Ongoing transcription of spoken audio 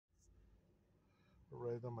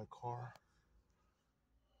ride on my car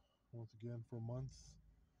once again for months.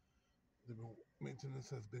 Maintenance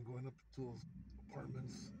has been going up to those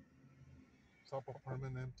apartments. Top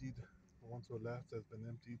apartment emptied. The one to the left has been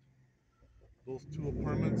emptied. Those two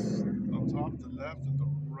apartments on top, the left and the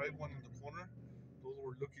right one in the corner, those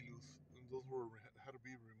were looky loose, and those had to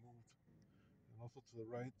be removed. And also to the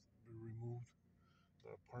right, be removed.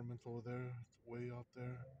 The apartments over there, it's way out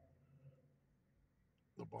there.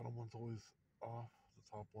 The bottom one's always off. The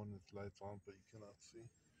top one is lights on, but you cannot see.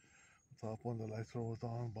 The top one, the lights are always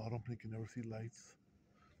on. Bottom, you can never see lights.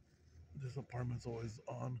 This apartment's always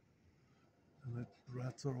on, and the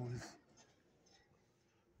rats are always.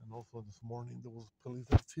 And also this morning there was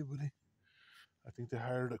police activity. I think they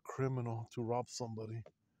hired a criminal to rob somebody.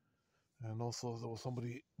 And also there was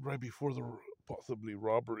somebody right before the possibly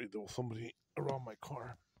robbery. There was somebody around my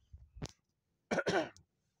car.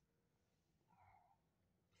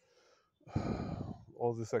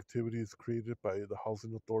 All this activity is created by the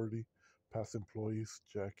housing authority, past employees,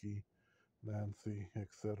 Jackie, Nancy,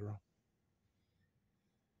 etc.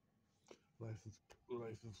 License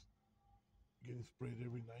getting sprayed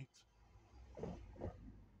every night.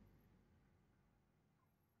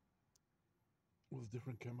 With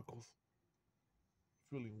different chemicals.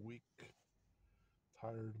 Feeling weak,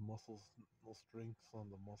 tired, muscles, no strength on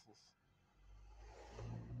the muscles.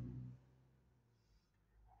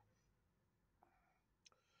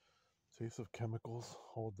 Taste of chemicals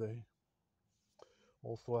all day.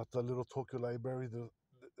 Also at the little Tokyo library,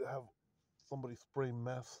 they have somebody spray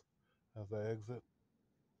meth as I exit.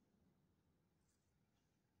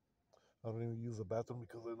 I don't even use the bathroom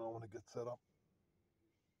because I don't want to get set up.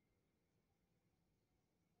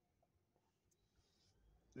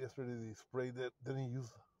 Yesterday they sprayed it. Didn't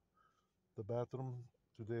use the bathroom.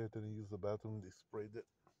 Today I didn't use the bathroom. They sprayed it.